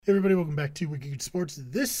Hey everybody, welcome back to Wicked Sports.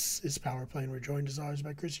 This is Power Play, and we're joined as always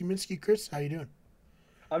by Chris Uminski. Chris, how you doing?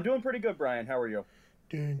 I'm doing pretty good, Brian. How are you?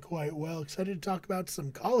 Doing quite well. Excited to talk about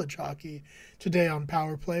some college hockey today on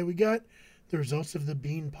Power Play. We got the results of the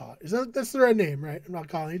Bean Pot. That's the right name, right? I'm not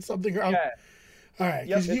calling it something wrong. Yeah. All right,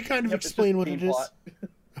 Yep. because you kind of It's just explain a what bean it is. plot.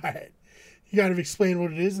 All right, you kind of explain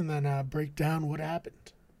what it is, and then break down what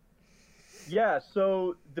happened. Yeah.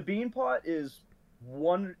 So the bean pot is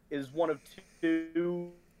one of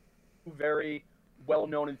two very well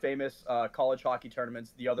known and famous college hockey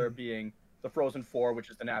tournaments. The other being the Frozen Four, which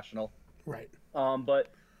is the national. Right. But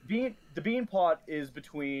the bean pot is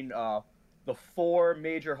between the four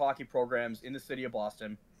major hockey programs in the city of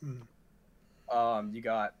Boston. Mm. You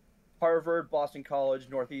got Harvard, Boston College,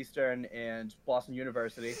 Northeastern, and Boston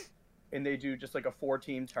University, and they do just like a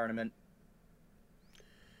four-team tournament.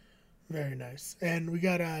 Very nice. And we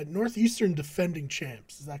got Northeastern defending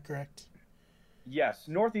champs. Is that correct? Yes,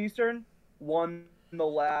 Northeastern won the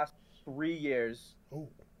last 3 years, Oh,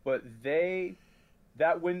 but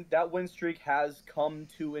that win streak has come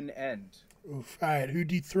to an end. oof. All right, who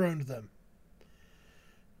dethroned them?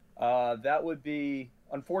 That would be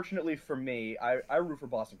unfortunately for me. I root for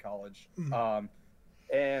Boston College, Mm.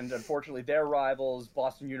 and unfortunately their rivals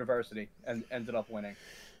Boston University and ended up winning.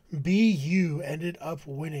 BU ended up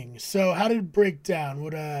winning. So how did it break down?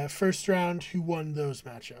 What first round? Who won those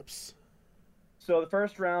matchups? So the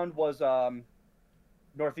first round was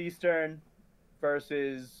Northeastern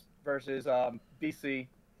versus BC,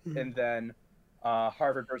 Mm-hmm. and then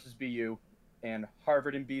Harvard versus BU, and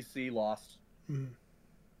Harvard and BC lost. Mm-hmm.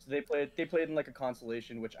 So they played in like a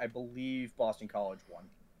consolation, which I believe Boston College won.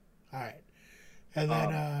 All right, and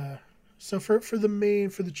then Um, so for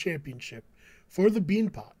the championship for the Bean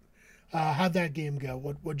Pot, how'd that game go?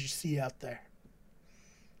 What'd you see out there?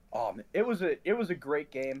 it was a great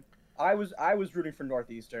game. I was rooting for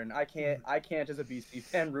Northeastern. I can't Mm-hmm. I can't as a BC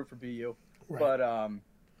fan root for BU, Right. but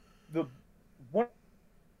the one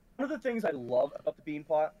one of the things I love about the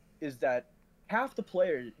Beanpot is that half the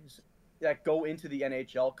players that go into the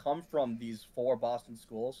NHL come from these four Boston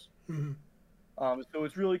schools. Mm-hmm. So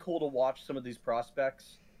it's really cool to watch some of these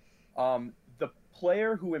prospects. The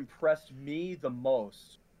player who impressed me the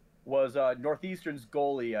most was Northeastern's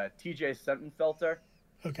goalie, TJ Sentenfelter.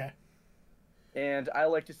 Okay. And I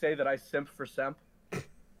like to say that I simp for Semp.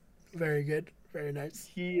 Very good. Very nice.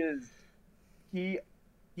 He is he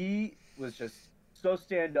he was just so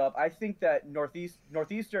stand up. I think that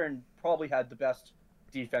Northeastern probably had the best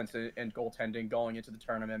defense and goaltending going into the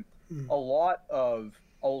tournament. Mm-hmm.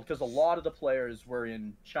 Because a lot of the players were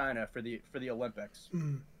in China for the Olympics.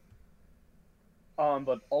 Mm-hmm.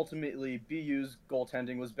 But ultimately BU's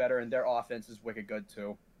goaltending was better and their offense is wicked good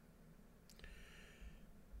too.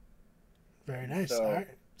 Very nice. All So right.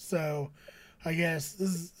 So I guess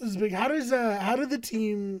this is big. How did the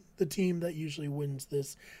team that usually wins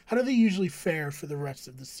this, how do they usually fare for the rest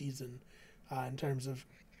of the season, in terms of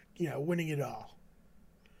winning it all?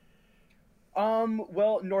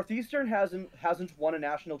 well, Northeastern hasn't won a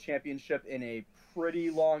national championship in a pretty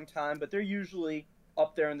long time, but they're usually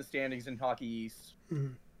up there in the standings in Hockey East.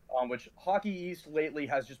 Mm-hmm. Which Hockey East lately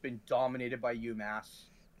has just been dominated by UMass.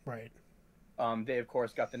 Right. They of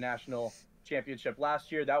course got the national championship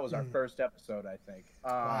last year. That was our Mm. first episode, I think.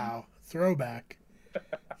 Wow. Throwback.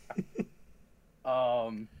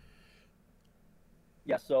 Um,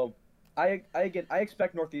 yeah. So I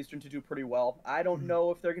expect Northeastern to do pretty well. I don't Mm-hmm.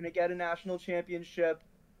 know if they're going to get a national championship.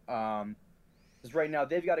 Because right now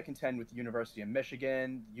they've got to contend with the University of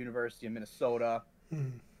Michigan, University of Minnesota,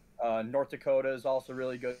 Mm-hmm. North Dakota is also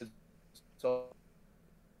really good. So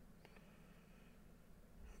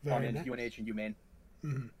Very and nice. UNH and UMaine.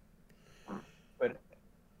 Mm-hmm. But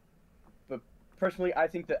but personally, I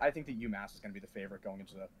think that UMass is going to be the favorite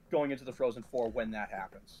going into the Frozen Four when that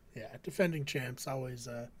happens. Yeah. Defending champs always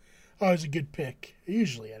a good pick.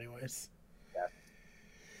 Usually, anyways. Yeah.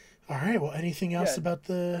 All right. Well, anything else Yeah. about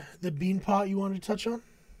the bean pot you wanted to touch on?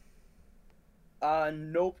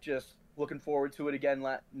 Nope. Just looking forward to it again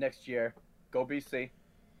next year. Go BC.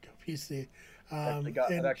 Go PC. I've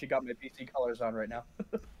And actually got my BC colors on right now.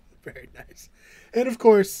 very nice. And of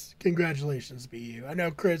course, congratulations, BU. I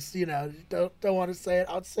know Chris, don't want to say it.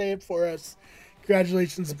 I'll say it for us.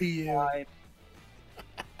 Congratulations, It's BU. fine.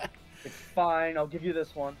 It's fine. I'll give you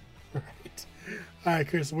this one. Right. All right,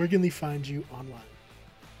 Chris, where can they find you online?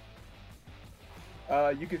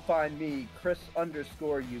 You can find me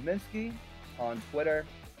Chris_Uminski on Twitter.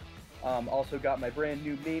 Also got my brand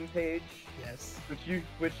new meme page, Yes.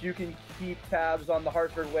 which you can keep tabs on the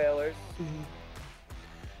Hartford Whalers. Mhm.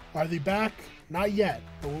 Are they back? Not yet,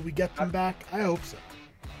 but will we get them back? I hope so.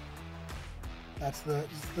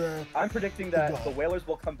 I'm predicting that the Whalers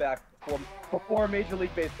will come back before Major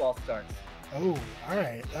League Baseball starts. Oh, all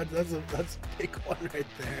right. That's a big one right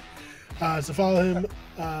there. So follow him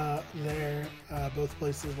there. Both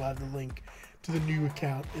places will have the link to the new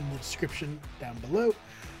account in the description down below.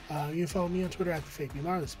 You can follow me on Twitter at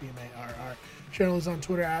 @TheFakeBMR. That's BMARR. Channel is on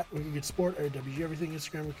Twitter at WickedGoodSport or WG Everything.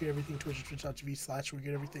 Instagram, Wicked Everything. Twitch,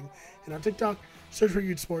 twitch.tv/Wicked Everything. And on TikTok, search for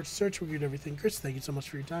Good Sports. Search for Wicked Everything. Chris, thank you so much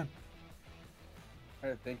for your time. All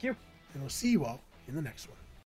right, thank you. And we'll see you all in the next one.